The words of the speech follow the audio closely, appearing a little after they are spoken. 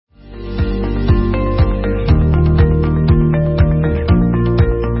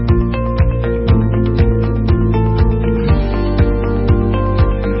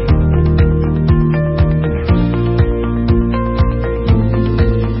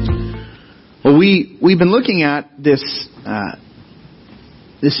we've been looking at this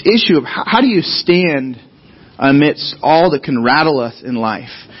issue of how do you stand amidst all that can rattle us in life.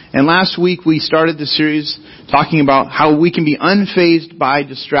 And last week we started the series talking about how we can be unfazed by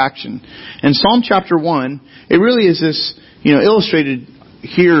distraction. And Psalm chapter 1, it really is this, illustrated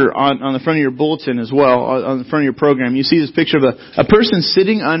here on the front of your bulletin as well, on the front of your program. You see this picture of a person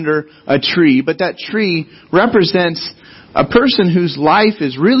sitting under a tree, but that tree represents a person whose life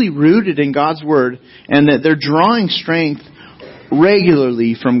is really rooted in God's Word, and that they're drawing strength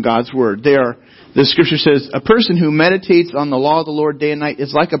regularly from God's Word. The Scripture says, a person who meditates on the law of the Lord day and night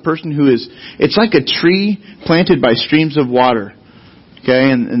is like a person it's like a tree planted by streams of water.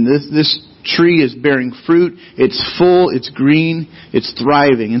 Okay, and this tree is bearing fruit, it's full, it's green, it's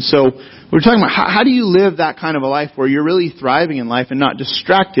thriving. And so we're talking about how do you live that kind of a life where you're really thriving in life and not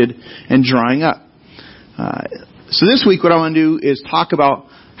distracted and drying up. So this week what I want to do is talk about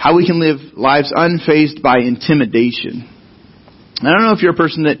how we can live lives unfazed by intimidation. I don't know if you're a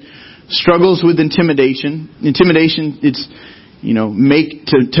person that struggles with intimidation. Intimidation, it's,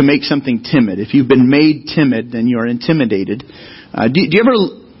 to make something timid. If you've been made timid, then you're intimidated. Do you ever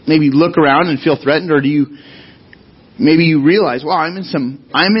maybe look around and feel threatened, or do you realize, wow,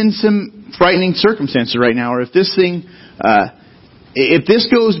 I'm in some frightening circumstances right now, or if this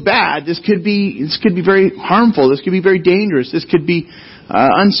goes bad, this could be very harmful. This could be very dangerous. This could be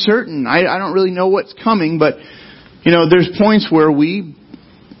uncertain. I don't really know what's coming, but there's points where we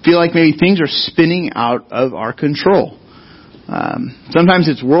feel like maybe things are spinning out of our control. Sometimes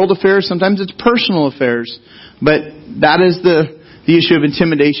it's world affairs, sometimes it's personal affairs, but that is the issue of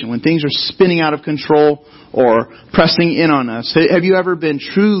intimidation, when things are spinning out of control or pressing in on us. Have you ever been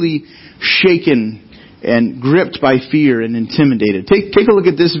truly shaken and gripped by fear and intimidated? Take a look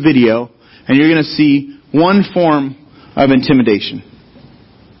at this video, and you're going to see one form of intimidation.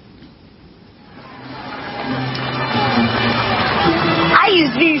 I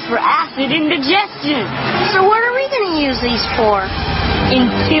use these for acid indigestion. So what are we going to use these for?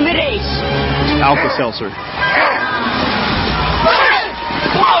 Intimidation. Alka-Seltzer.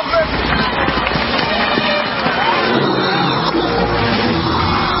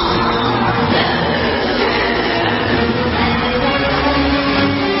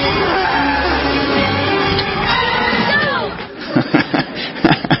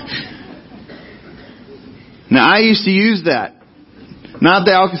 Now, I used to use that. Not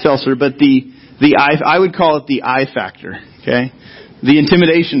the Alka-Seltzer, but I would call it the I factor. Okay? The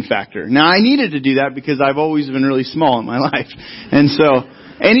intimidation factor. Now, I needed to do that because I've always been really small in my life. And so,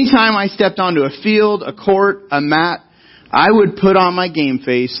 anytime I stepped onto a field, a court, a mat, I would put on my game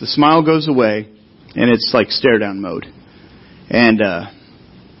face, the smile goes away, and it's like stare down mode. And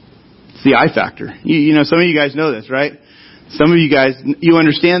it's the I factor. Some of you guys know this, right? Some of you guys, you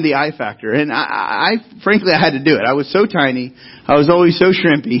understand the I factor. And I frankly, I had to do it. I was so tiny. I was always so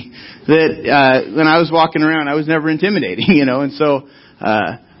shrimpy that when I was walking around, I was never intimidating, And so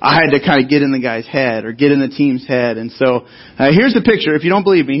I had to kind of get in the guy's head or get in the team's head. And so here's a picture. If you don't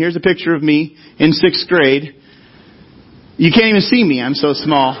believe me, here's a picture of me in 6th grade. You can't even see me. I'm so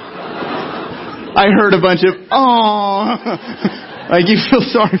small. I heard a bunch of, like you feel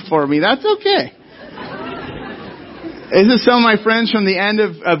sorry for me. That's okay. This is some of my friends from the end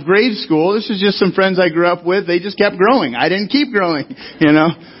of grade school. This is just some friends I grew up with. They just kept growing. I didn't keep growing,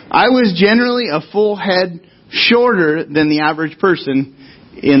 I was generally a full head shorter than the average person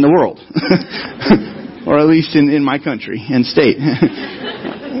in the world. Or at least in my country and state.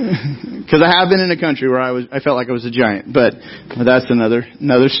 Because I have been in a country where I felt like I was a giant. But that's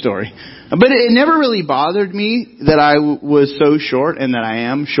another story. But it never really bothered me that I was so short and that I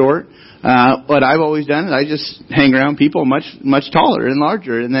am short. What I've always done is I just hang around people much taller and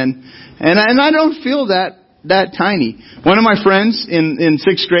larger, and I don't feel that tiny. One of my friends in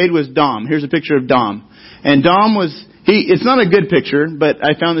 6th grade was Dom. Here's a picture of Dom, and Dom it's not a good picture, but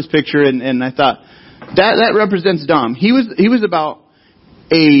I found this picture and I thought that represents Dom. He was about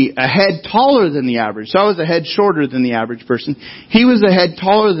a head taller than the average. So I was a head shorter than the average person. He was a head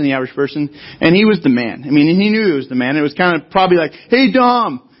taller than the average person, and he was the man. I mean, and he knew he was the man. It was kind of probably like, hey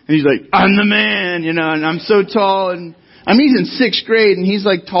Dom. And he's like, I'm the man, and I'm so tall. And he's in 6th grade, and he's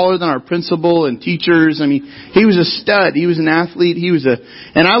like taller than our principal and teachers. I mean, he was a stud. He was an athlete.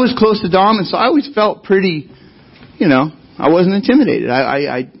 And I was close to Dom, and so I always felt pretty, I wasn't intimidated.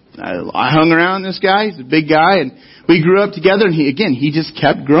 I hung around this guy. He's a big guy, and we grew up together. And he just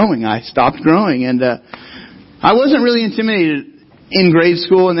kept growing. I stopped growing, and I wasn't really intimidated in grade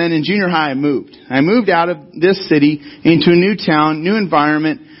school, and then in junior high I moved. I moved out of this city into a new town, new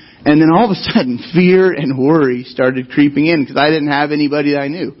environment. And then all of a sudden, fear and worry started creeping in because I didn't have anybody that I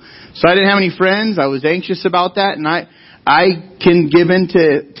knew. So I didn't have any friends. I was anxious about that, and I can give in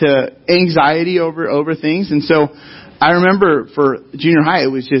to anxiety over things. And so I remember for junior high,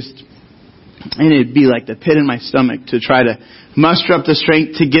 it was just, and it'd be like the pit in my stomach to try to muster up the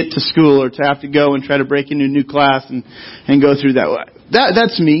strength to get to school or to have to go and try to break into a new class and go through that.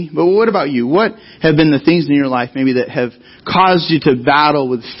 That's me. But what about you? What have been the things in your life maybe that have caused you to battle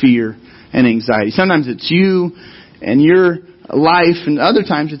with fear and anxiety? Sometimes it's you and your life, and other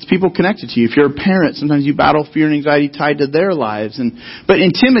times it's people connected to you. If you're a parent, sometimes you battle fear and anxiety tied to their lives. But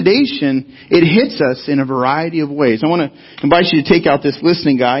intimidation, it hits us in a variety of ways. I want to invite you to take out this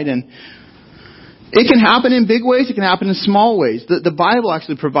listening guide, and it can happen in big ways. It can happen in small ways. The Bible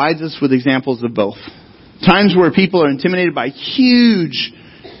actually provides us with examples of both. Times where people are intimidated by huge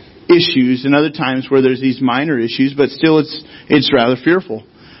issues, and other times where there's these minor issues, but still it's rather fearful.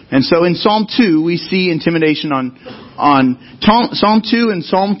 And so in Psalm 2, we see intimidation on Psalm 2 and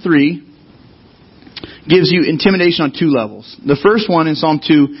Psalm 3 gives you intimidation on two levels. The first one in Psalm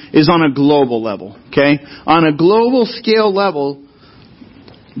 2 is on a global level. Okay? On a global scale level,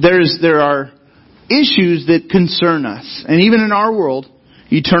 there are issues that concern us. And even in our world,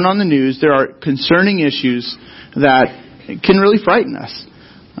 you turn on the news, there are concerning issues that can really frighten us.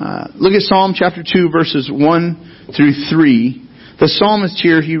 Look at Psalm chapter 2, verses 1 through 3. The psalmist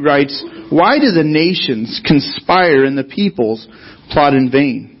here, he writes, "Why do the nations conspire and the peoples plot in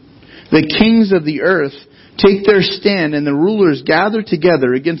vain? The kings of the earth take their stand, and the rulers gather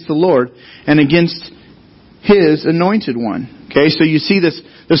together against the Lord and against His anointed one." Okay, so you see this.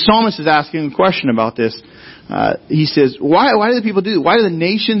 The psalmist is asking a question about this. He says, why do the people do it? Why do the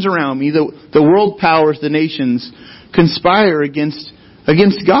nations around me, the world powers, the nations, conspire against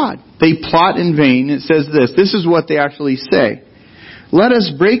God? They plot in vain. It says this. This is what they actually say. "Let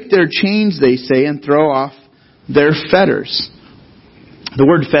us break their chains," they say, "and throw off their fetters." The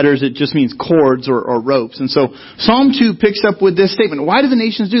word fetters, it just means cords or ropes. And so Psalm 2 picks up with this statement. Why do the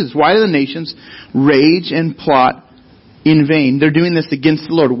nations do this? Why do the nations rage and plot in vain? They're doing this against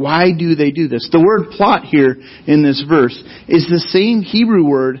the Lord. Why do they do this? The word plot here in this verse is the same Hebrew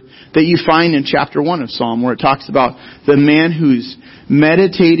word that you find in chapter 1 of Psalm, where it talks about the man who's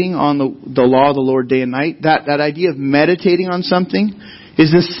meditating on the law of the Lord day and night. That idea of meditating on something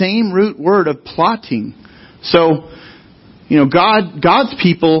is the same root word of plotting. So, God's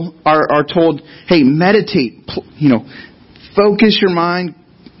people are told, hey, meditate, focus your mind,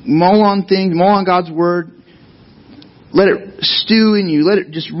 mull on God's word. Let it stew in you. Let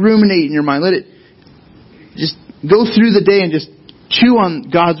it just ruminate in your mind. Let it just go through the day and just chew on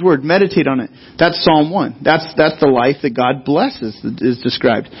God's word. Meditate on it. That's Psalm 1. That's the life that God blesses that is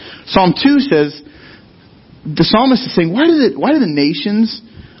described. Psalm 2 says, the psalmist is saying, why do the nations,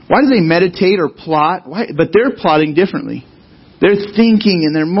 why do they meditate or plot? Why? But they're plotting differently. They're thinking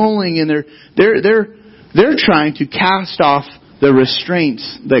and they're mulling and they're trying to cast off the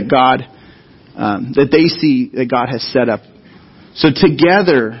restraints that God that they see that God has set up. So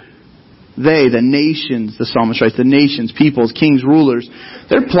together, the nations, the psalmist writes, the nations, peoples, kings, rulers,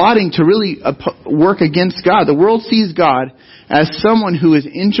 they're plotting to really work against God. The world sees God as someone who is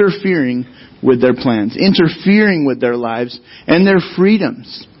interfering with their plans, interfering with their lives and their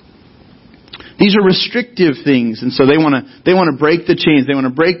freedoms. These are restrictive things, and so they want to break the chains, they want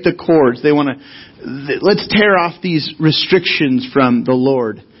to break the cords, let's tear off these restrictions from the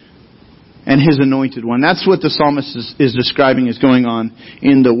Lord and His anointed one. That's what the psalmist is describing is going on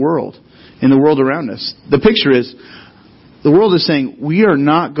in the world around us. The picture is, the world is saying, we are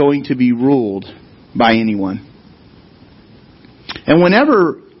not going to be ruled by anyone. And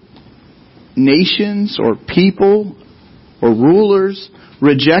whenever nations or people or rulers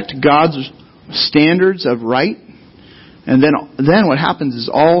reject God's standards of right, and then what happens is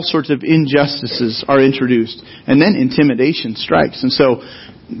all sorts of injustices are introduced, and then intimidation strikes. And so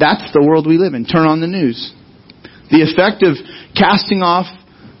that's the world we live in. Turn on the news. The effect of casting off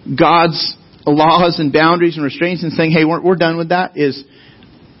God's laws and boundaries and restraints and saying, hey, we're done with that, is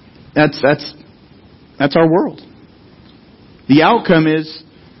that's our world. The outcome is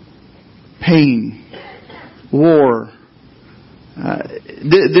pain, war.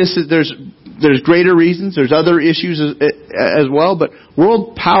 There's greater reasons. There's other issues as well. But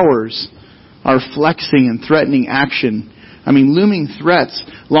world powers are flexing and threatening action. I mean, looming threats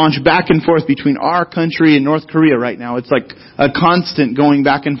launch back and forth between our country and North Korea right now. It's like a constant going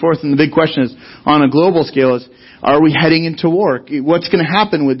back and forth. And the big question is, on a global scale, is, are we heading into war? What's going to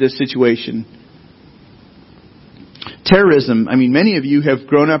happen with this situation? Terrorism. I mean, many of you have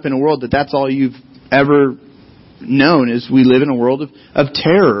grown up in a world that's all you've ever known is we live in a world of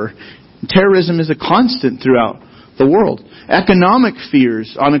terror. Terrorism is a constant throughout the world. Economic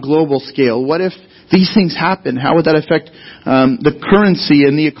fears on a global scale. What if these things happen? How would that affect the currency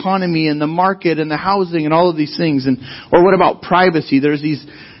and the economy and the market and the housing and all of these things? Or what about privacy? There's these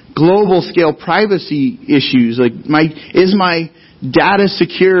global scale privacy issues. Like, is my data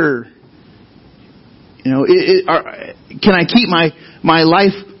secure? Can I keep my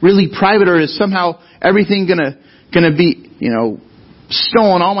life really private, or is somehow everything gonna be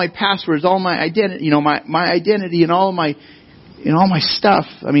stolen? All my passwords, all my identity, my identity, and all my stuff.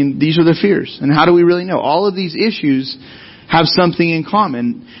 I mean, these are the fears. And how do we really know? All of these issues have something in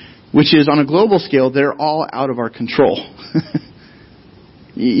common, which is on a global scale, they're all out of our control.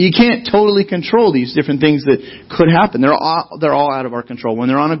 You can't totally control these different things that could happen. They're all out of our control when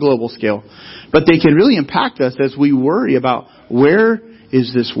they're on a global scale. But they can really impact us as we worry about, where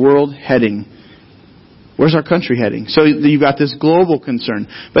is this world heading? Where's our country heading? So you've got this global concern.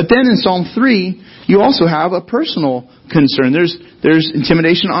 But then in Psalm 3, you also have a personal concern. There's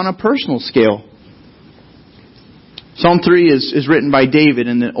intimidation on a personal scale. Psalm 3 is written by David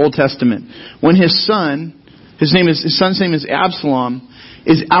in the Old Testament. When his son's name is Absalom,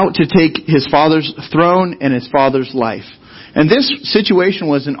 is out to take his father's throne and his father's life. And this situation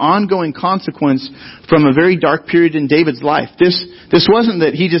was an ongoing consequence from a very dark period in David's life. This wasn't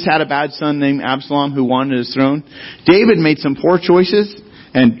that he just had a bad son named Absalom who wanted his throne. David made some poor choices,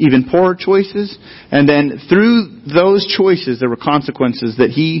 and even poorer choices. And then through those choices, there were consequences that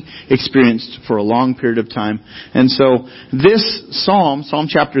he experienced for a long period of time. And so this Psalm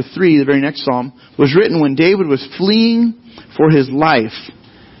chapter 3, the very next Psalm, was written when David was fleeing for his life.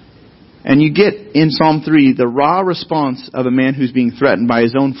 And you get in Psalm 3 the raw response of a man who's being threatened by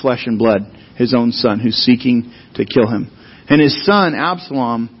his own flesh and blood, his own son, who's seeking to kill him. And his son,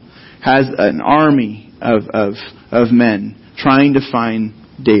 Absalom, has an army of men trying to find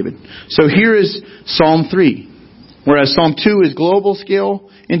David. So here is Psalm 3. Whereas Psalm 2 is global scale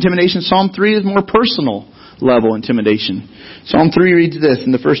intimidation, Psalm 3 is more personal level intimidation. Psalm 3 reads this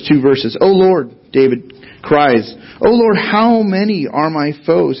in the first two verses. O Lord, David cries, O Lord, how many are my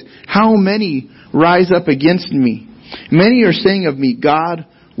foes? How many rise up against me? Many are saying of me, God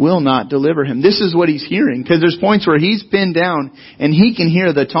will not deliver him. This is what he's hearing, because there's points where he's pinned down and he can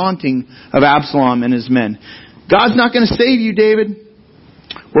hear the taunting of Absalom and his men. God's not going to save you, David.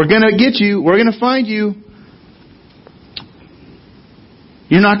 We're going to get you. We're going to find you.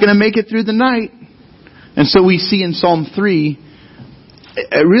 You're not going to make it through the night. And so we see in Psalm 3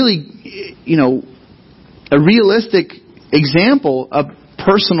 a really, a realistic example of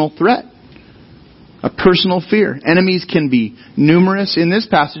personal threat, a personal fear. Enemies can be numerous. In this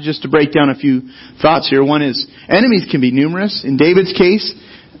passage, just to break down a few thoughts here, one is enemies can be numerous. In David's case,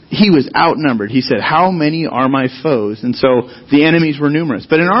 he was outnumbered. He said, how many are my foes? And so the enemies were numerous.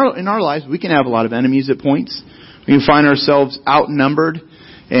 But in our lives, we can have a lot of enemies at points. We can find ourselves outnumbered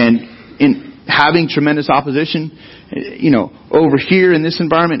and in having tremendous opposition. Over here in this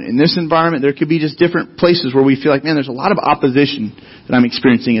environment, there could be just different places where we feel like, man, there's a lot of opposition that I'm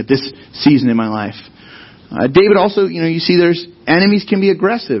experiencing at this season in my life. David also, you see there's enemies can be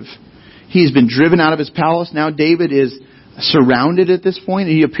aggressive. He's been driven out of his palace. Now David is surrounded at this point.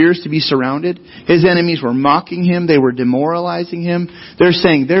 He appears to be surrounded. His enemies were mocking him. They were demoralizing him. They're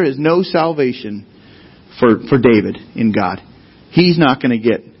saying there is no salvation for David in God. He's not going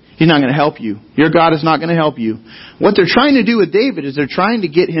to help you. Your God is not going to help you. What they're trying to do with David is they're trying to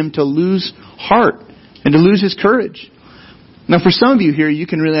get him to lose heart and to lose his courage. Now, for some of you here, you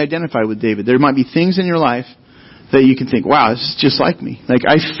can really identify with David. There might be things in your life that you can think, wow, this is just like me. Like,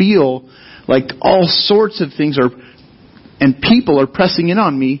 I feel like all sorts of things and people are pressing in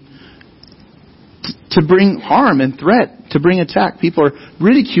on me to bring harm and threat, to bring attack. People are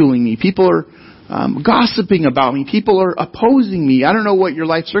ridiculing me. People are gossiping about me. People are opposing me. I don't know what your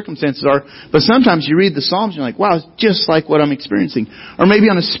life circumstances are, but sometimes you read the Psalms and you're like, wow, it's just like what I'm experiencing. Or maybe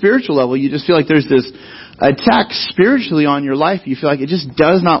on a spiritual level, you just feel like there's this attack spiritually on your life. You feel like it just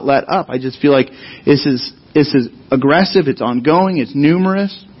does not let up. I just feel like this is aggressive, it's ongoing, it's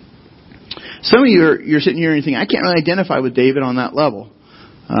numerous. Some of you you're sitting here and you think, I can't really identify with David on that level.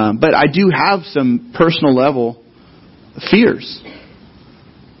 But I do have some personal level fears.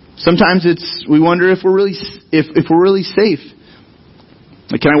 Sometimes we wonder if we're really safe.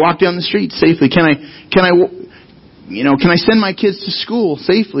 Like, can I walk down the street safely? Can I send my kids to school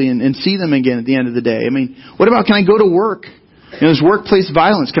safely and see them again at the end of the day? I mean, what about, can I go to work? There's workplace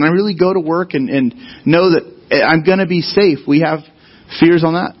violence. Can I really go to work and know that I'm going to be safe? We have fears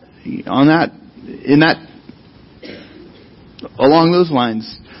on that, along those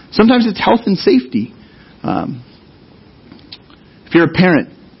lines. Sometimes it's health and safety. If you're a parent,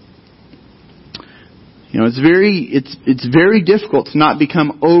 it's very difficult to not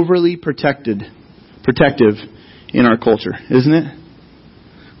become overly protective in our culture, isn't it?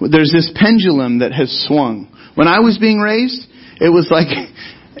 There's this pendulum that has swung. When I was being raised, it was like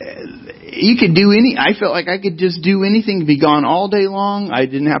you could do I felt like I could just do anything, be gone all day long. I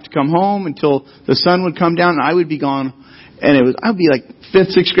didn't have to come home until the sun would come down, and I would be gone. And I'd be like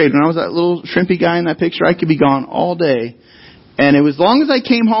 5th, 6th grade. When I was that little shrimpy guy in that picture, I could be gone all day. And it was as long as I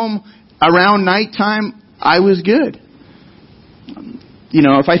came home around nighttime, I was good.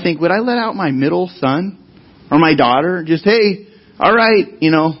 If I think, would I let out my middle son or my daughter? Just, hey, all right,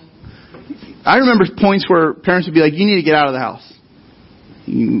 I remember points where parents would be like, you need to get out of the house.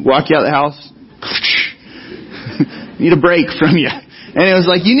 You walk you out of the house, need a break from you. And it was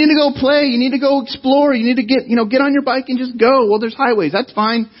like, you need to go play, you need to go explore, you need to get on your bike and just go. Well, there's highways, that's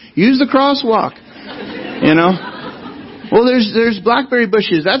fine. Use the crosswalk. Well, there's blackberry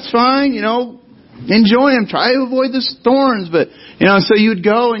bushes, that's fine, enjoy them, try to avoid the thorns. But, so you'd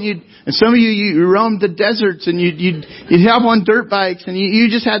go and some of you roamed the deserts and you'd hop on dirt bikes and you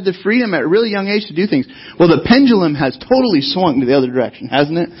just had the freedom at a really young age to do things. Well, the pendulum has totally swung to the other direction,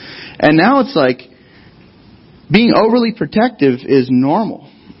 hasn't it? And now it's like, being overly protective is normal.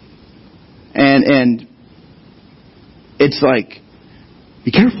 And it's like,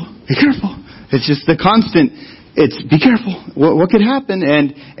 be careful, be careful. It's just the constant, be careful. What could happen?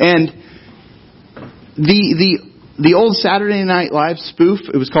 And the old Saturday Night Live spoof,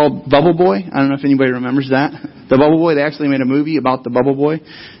 it was called Bubble Boy. I don't know if anybody remembers that. The Bubble Boy, they actually made a movie about the Bubble Boy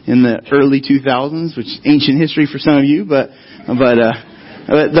in the early 2000s, which is ancient history for some of you. But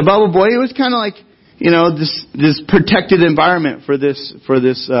the Bubble Boy, it was kind of like, this protected environment for this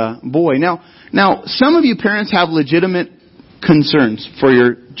boy. Now, some of you parents have legitimate concerns for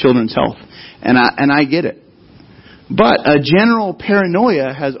your children's health, and I get it. But a general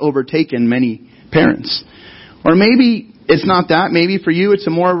paranoia has overtaken many parents. Or maybe it's not that. Maybe for you it's a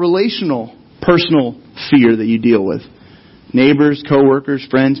more relational, personal fear that you deal with. Neighbors, coworkers,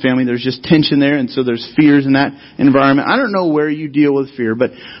 friends, family, there's just tension there, and so there's fears in that environment. I don't know where you deal with fear,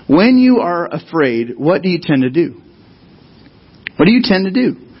 but when you are afraid, what do you tend to do? What do you tend to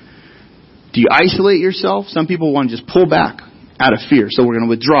do? Do you isolate yourself? Some people want to just pull back out of fear. So we're going to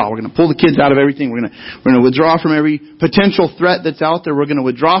withdraw. We're going to pull the kids out of everything. We're going to withdraw from every potential threat that's out there. We're going to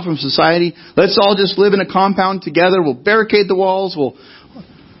withdraw from society. Let's all just live in a compound together. We'll barricade the walls. We're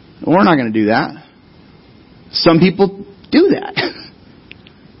not going to do that. Some people do that.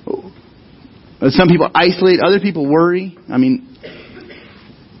 Some people isolate. Other people worry. I mean,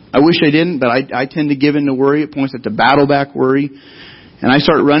 I wish I didn't, but I tend to give in to worry. At points, I have to battle back worry. And I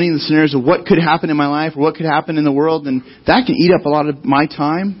start running the scenarios of what could happen in my life or what could happen in the world. And that can eat up a lot of my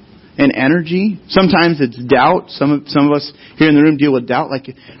time and energy. Sometimes it's doubt. Some of us here in the room deal with doubt. Like,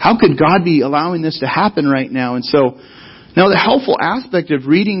 how could God be allowing this to happen right now? And so, now the helpful aspect of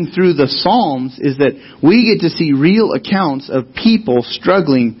reading through the Psalms is that we get to see real accounts of people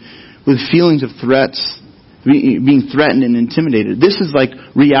struggling with feelings of threats, being threatened and intimidated. This is like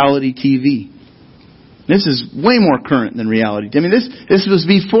reality TV. This is way more current than reality. I mean, this was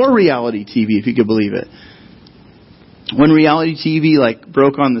before reality TV, if you could believe it. When reality TV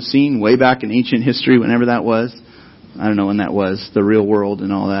broke on the scene way back in ancient history, whenever that was, I don't know when that was, the real world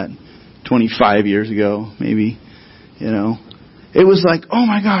and all that, 25 years ago, maybe, It was like, oh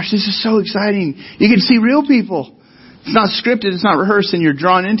my gosh, this is so exciting. You can see real people. It's not scripted, it's not rehearsed, and you're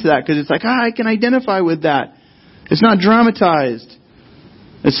drawn into that because it's like, I can identify with that. It's not dramatized.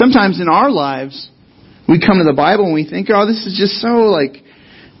 And sometimes in our lives, we come to the Bible and we think, oh, this is just so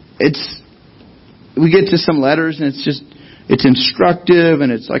we get to some letters and it's instructive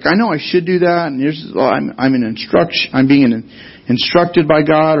and it's like, I know I should do that, and I'm being instructed by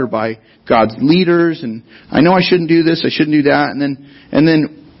God or by God's leaders, and I know I shouldn't do this, I shouldn't do that, and then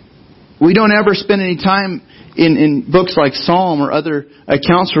we don't ever spend any time in books like Psalm or other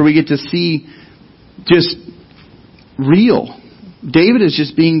accounts where we get to see just real. David is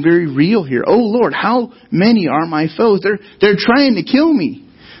just being very real here. Oh Lord, how many are my foes? They're trying to kill me.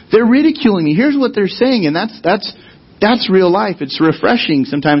 They're ridiculing me. Here's what they're saying, and that's real life. It's refreshing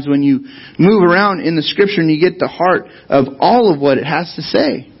sometimes when you move around in the Scripture and you get the heart of all of what it has to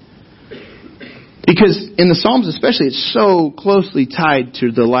say. Because in the Psalms especially, it's so closely tied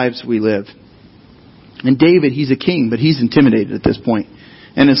to the lives we live. And David, he's a king, but he's intimidated at this point.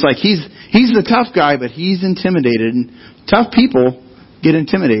 And it's like he's the tough guy, but he's intimidated. And tough people get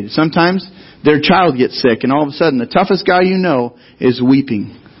intimidated. Sometimes their child gets sick, and all of a sudden the toughest guy is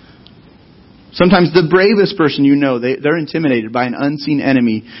weeping. Sometimes the bravest person they're intimidated by an unseen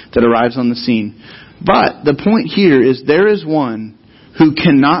enemy that arrives on the scene. But the point here is there is one who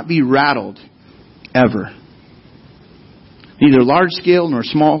cannot be rattled ever. Neither large-scale nor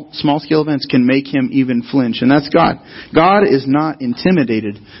small-scale events can make him even flinch. And that's God. God is not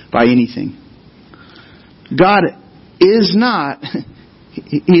intimidated by anything. God is not,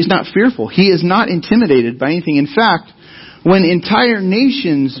 He's not fearful. He is not intimidated by anything. In fact, when entire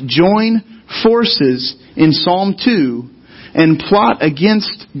nations join forces in Psalm 2 and plot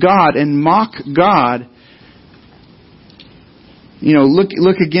against God and mock God,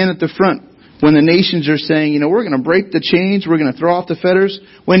 look again at the front. When the nations are saying, we're going to break the chains, we're going to throw off the fetters.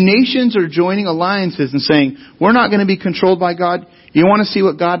 When nations are joining alliances and saying, we're not going to be controlled by God, you want to see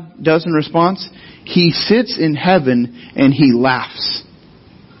what God does in response? He sits in heaven and He laughs.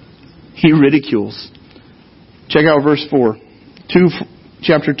 He ridicules. Check out verse 4.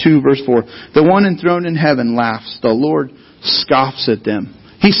 Chapter 2, verse 4. The one enthroned in heaven laughs. The Lord scoffs at them.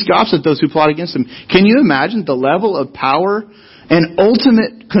 He scoffs at those who plot against Him. Can you imagine the level of power and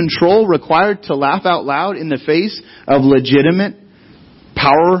ultimate control required to laugh out loud in the face of legitimate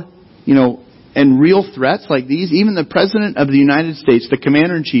power, and real threats like these? Even the President of the United States, the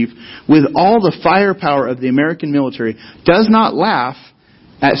Commander-in-Chief, with all the firepower of the American military, does not laugh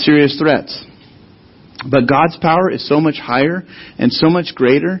at serious threats. But God's power is so much higher and so much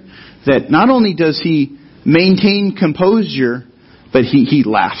greater that not only does He maintain composure, but He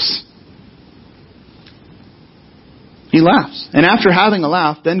laughs. He laughs. And after having a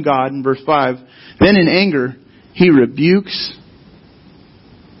laugh, then God, in verse 5, then in anger, He rebukes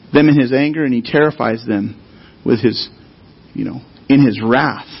them in His anger and He terrifies them with His, in His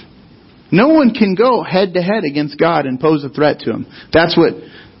wrath. No one can go head to head against God and pose a threat to Him. That's what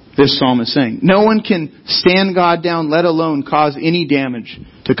this psalm is saying. No one can stand God down, let alone cause any damage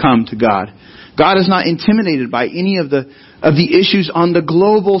to come to God. God is not intimidated by any of the issues on the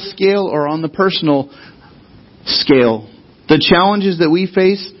global scale or on the personal scale. The challenges that we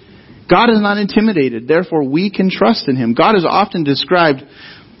face, God is not intimidated. Therefore, we can trust in Him. God is often described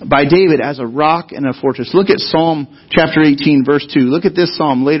by David as a rock and a fortress. Look at Psalm chapter 18, verse 2. Look at this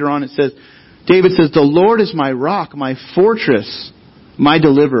psalm. Later on it says, David says, the Lord is my rock, my fortress, my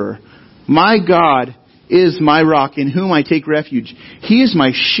deliverer. My God is my rock in whom I take refuge. He is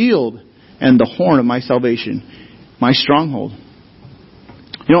my shield and the horn of my salvation, my stronghold.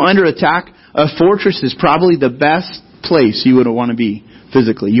 Under attack, a fortress is probably the best place you would want to be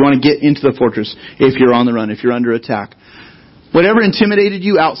physically. You want to get into the fortress if you're on the run, if you're under attack. Whatever intimidated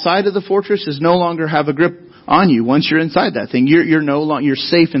you outside of the fortress is no longer have a grip on you once you're inside that thing. You're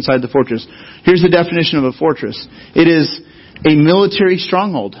safe inside the fortress. Here's the definition of a fortress. It is a military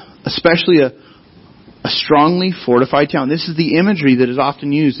stronghold, especially a strongly fortified town. This is the imagery that is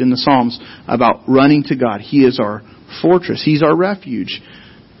often used in the Psalms about running to God. He is our fortress. He's our refuge.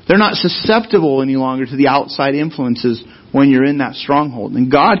 They're not susceptible any longer to the outside influences when you're in that stronghold.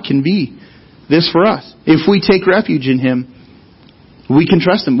 And God can be this for us. If we take refuge in Him, we can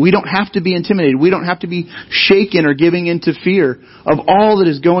trust Him. We don't have to be intimidated. We don't have to be shaken or giving into fear of all that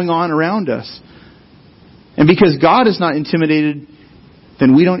is going on around us. And because God is not intimidated,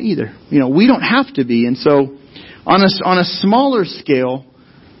 then we don't either. We don't have to be. And so, on a smaller scale,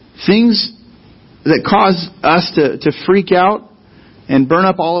 things that cause us to freak out and burn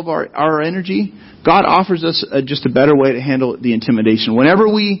up all of our energy, God offers us just a better way to handle the intimidation. Whenever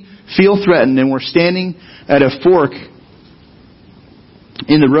we feel threatened and we're standing at a fork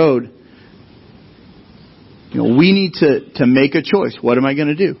in the road, we need to make a choice. What am I going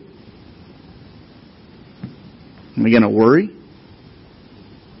to do? Am I going to worry?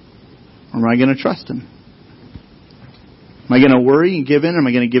 Or am I going to trust Him? Am I going to worry and give in? Or am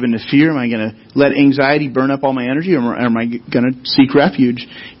I going to give in to fear? Am I going to let anxiety burn up all my energy? Or am I going to seek refuge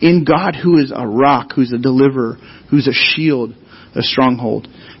in God, who is a rock, who's a deliverer, who's a shield, a stronghold?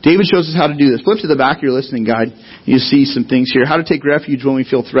 David shows us how to do this. Flip to the back of your listening guide. You see some things here. How to take refuge when we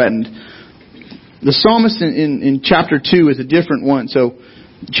feel threatened. The psalmist in chapter 2 is a different one. So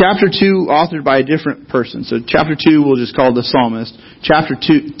chapter 2 authored by a different person. So chapter 2 we'll just call the psalmist. Chapter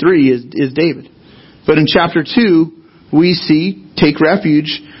 3 is David. But in chapter 2 we see take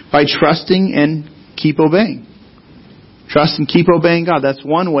refuge by trusting and keep obeying. Trust and keep obeying God. That's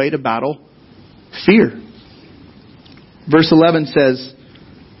one way to battle fear. Verse 11 says,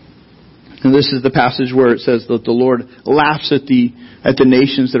 and this is the passage where it says that the Lord laughs at the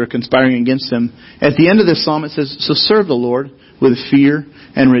nations that are conspiring against Him. At the end of this psalm it says, so serve the Lord with fear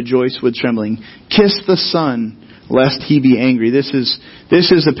and rejoice with trembling. Kiss the Son, lest He be angry. This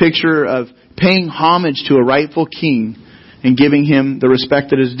is a picture of paying homage to a rightful king and giving Him the respect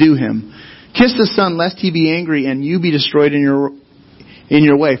that is due Him. Kiss the Son, lest He be angry and you be destroyed in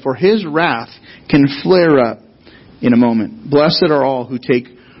your way. For His wrath can flare up in a moment. Blessed are all who take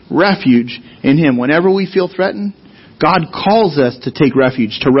refuge in Him. Whenever we feel threatened, God calls us to take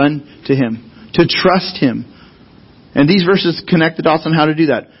refuge, to run to Him, to trust Him. And these verses connect the dots on how to do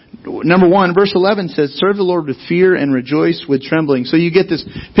that. Number 1, verse 11 says, serve the Lord with fear and rejoice with trembling. So you get this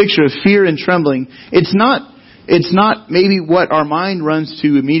picture of fear and trembling. It's not maybe what our mind runs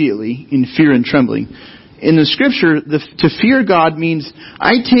to immediately in fear and trembling. In the Scripture, to fear God means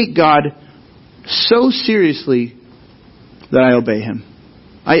I take God so seriously that I obey Him.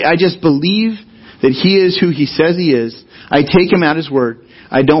 I just believe that He is who He says He is. I take Him at His word.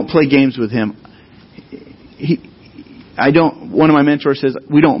 I don't play games with Him. One of my mentors says,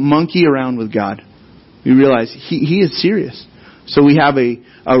 we don't monkey around with God. We realize He is serious. So we have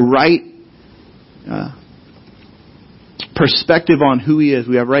a right perspective on who He is.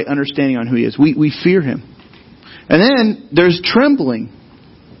 We have right understanding on who He is. We fear Him. And then there's trembling.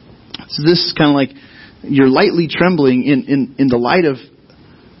 So this is kind of like you're lightly trembling in the light of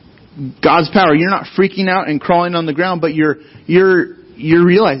God's power. You're not freaking out and crawling on the ground, but you're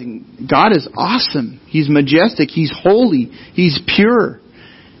realizing God is awesome. He's majestic. He's holy. He's pure.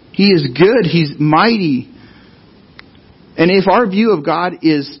 He is good. He's mighty. And if our view of God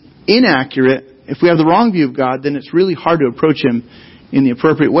is inaccurate, if we have the wrong view of God, then it's really hard to approach Him in the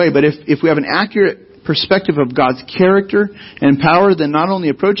appropriate way. But if we have an accurate perspective of God's character and power, then not only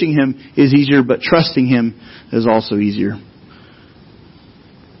approaching Him is easier, but trusting Him is also easier.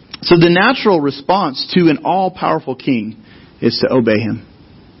 So the natural response to an all-powerful King is to obey Him.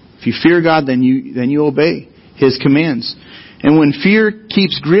 If you fear God, then you obey His commands. And when fear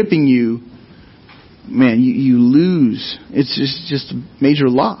keeps gripping you, man, you lose. It's just a major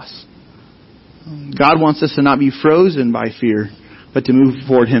loss. God wants us to not be frozen by fear, but to move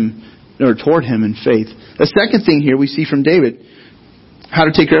toward Him in faith. The second thing here we see from David, how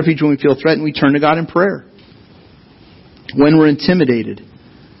to take refuge when we feel threatened, we turn to God in prayer. When we're intimidated,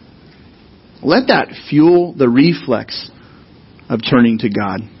 let that fuel the reflex of turning to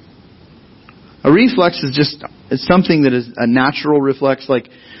God. A reflex is something that is a natural reflex, like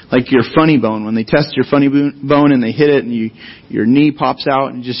your funny bone. When they test your funny bone and they hit it and your knee pops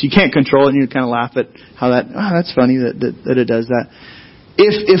out and you can't control it and you kind of laugh at how that's funny that it does that.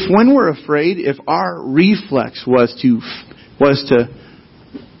 If when we're afraid, if our reflex was to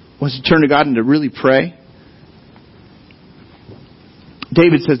turn to God and to really pray,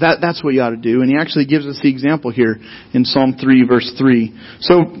 David says that's what you ought to do. And he actually gives us the example here in Psalm 3, verse 3.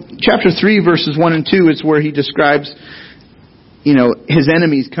 So chapter 3, verses 1 and 2 is where he describes, his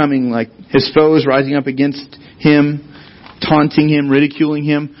enemies coming, like his foes rising up against him, taunting him, ridiculing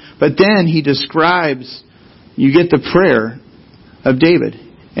him. But then he describes, you get the prayer of David.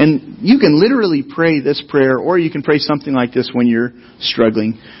 And you can literally pray this prayer, or you can pray something like this when you're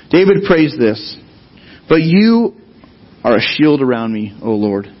struggling. David prays this: "But you are a shield around me, O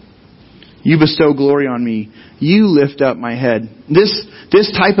Lord. You bestow glory on me. You lift up my head."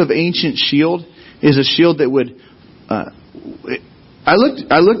 This type of ancient shield is a shield that would... I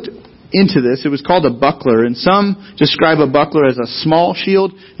looked into this. It was called a buckler. And some describe a buckler as a small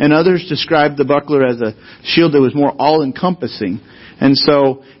shield, and others describe the buckler as a shield that was more all-encompassing. And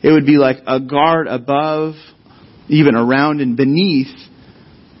so it would be like a guard above, even around and beneath,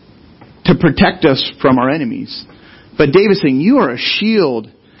 to protect us from our enemies. But David's saying, you are a shield.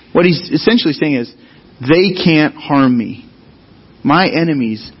 What he's essentially saying is, they can't harm me. My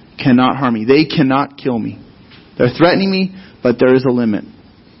enemies cannot harm me. They cannot kill me. They're threatening me, but there is a limit.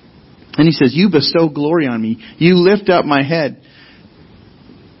 And he says, you bestow glory on me. You lift up my head.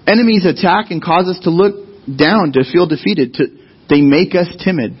 Enemies attack and cause us to look down, to feel defeated. They make us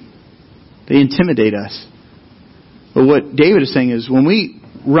timid. They intimidate us. But what David is saying is, when we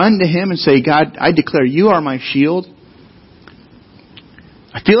run to Him and say, God, I declare you are my shield.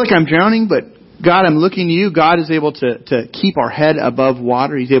 I feel like I'm drowning, but God, I'm looking to you. God is able to keep our head above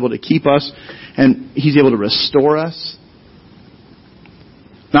water. He's able to keep us, and He's able to restore us.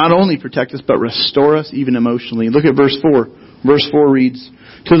 Not only protect us, but restore us even emotionally. Look at verse 4. Verse 4 reads,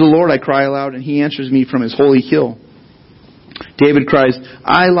 "To the Lord I cry aloud, and He answers me from His holy hill." David cries,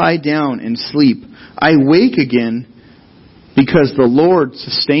 "I lie down and sleep. I wake again because the Lord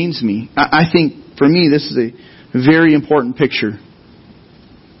sustains me." I think, for me, this is a very important picture.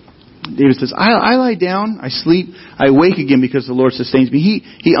 David says, I lie down, I sleep, I wake again because the Lord sustains me.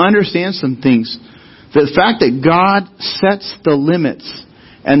 He understands some things. The fact that God sets the limits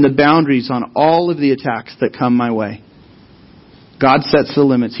and the boundaries on all of the attacks that come my way. God sets the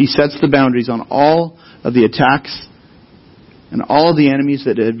limits. He sets the boundaries on all of the attacks and all of the enemies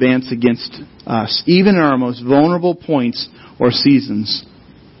that advance against us. Even in our most vulnerable points or seasons,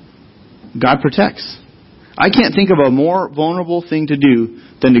 God protects. I can't think of a more vulnerable thing to do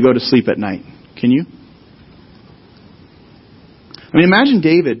than to go to sleep at night. Can you? I mean, imagine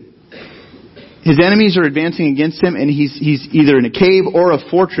David. His enemies are advancing against him, and he's either in a cave or a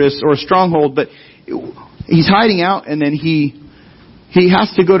fortress or a stronghold, but he's hiding out, and then he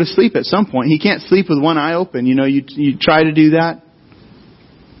has to go to sleep at some point. He can't sleep with one eye open. You know, you try to do that.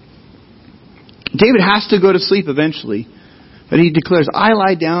 David has to go to sleep eventually, but he declares, I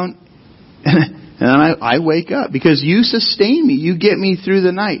lie down and I wake up because you sustain me. You get me through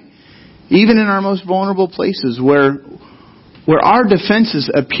the night. Even in our most vulnerable places where our defenses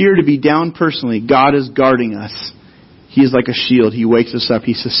appear to be down personally, God is guarding us. He is like a shield. He wakes us up.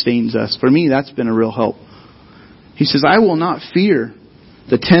 He sustains us. For me, that's been a real help. He says, I will not fear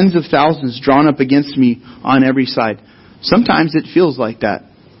the tens of thousands drawn up against me on every side. Sometimes it feels like that.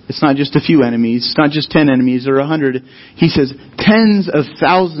 It's not just a few enemies. It's not just 10 enemies or 100. He says, tens of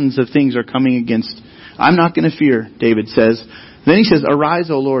thousands of things are coming against. I'm not going to fear, David says. Then he says, arise,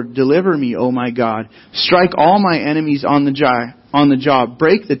 O Lord, deliver me, O my God. Strike all my enemies on the job.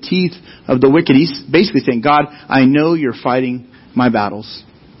 Break the teeth of the wicked. He's basically saying, God, I know you're fighting my battles.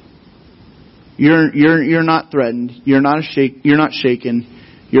 You're not threatened. You're not shaken.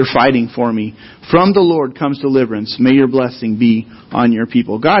 You're fighting for me. From the Lord comes deliverance. May your blessing be on your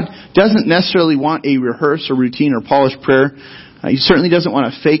people. God doesn't necessarily want a rehearsed or routine or polished prayer. He certainly doesn't want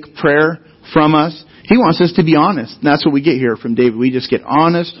a fake prayer from us. He wants us to be honest. And that's what we get here from David. We just get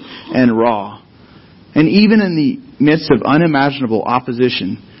honest and raw. And even in the midst of unimaginable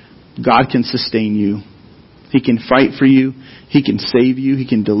opposition, God can sustain you. He can fight for you. He can save you. He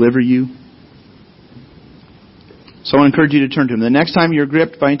can deliver you. So I want to encourage you to turn to Him. The next time you're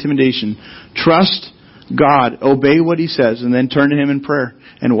gripped by intimidation, trust God, obey what He says, and then turn to Him in prayer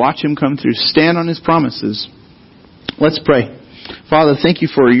and watch Him come through. Stand on His promises. Let's pray. Father, thank you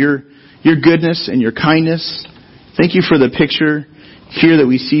for your goodness and your kindness. Thank you for the picture here that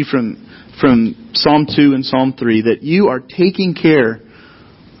we see from Psalm 2 and Psalm 3, that you are taking care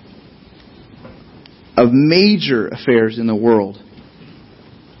of major affairs in the world.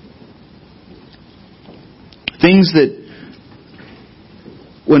 Things that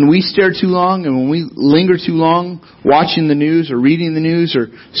when we stare too long and when we linger too long watching the news or reading the news or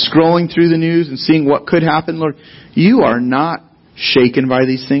scrolling through the news and seeing what could happen, Lord, you are not shaken by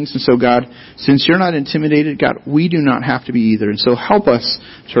these things. And so, God, since you're not intimidated, God, we do not have to be either. And so help us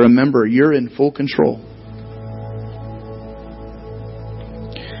to remember you're in full control.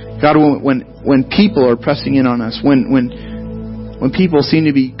 God, when people are pressing in on us, when people seem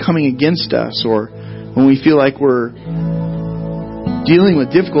to be coming against us, or when we feel like we're dealing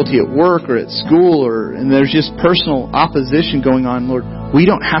with difficulty at work or at school, and there's just personal opposition going on, Lord, we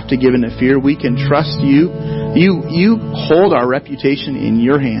don't have to give in to fear. We can trust you. You hold our reputation in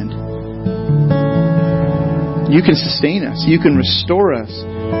your hand. You can sustain us. You can restore us.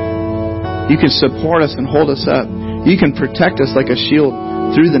 You can support us and hold us up. You can protect us like a shield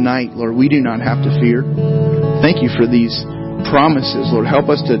through the night, Lord. We do not have to fear. Thank you for these promises, Lord.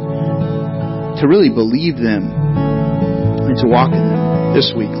 Help us to really believe them and to walk in them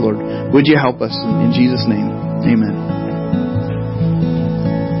this week, Lord. Would you help us in Jesus' name? Amen.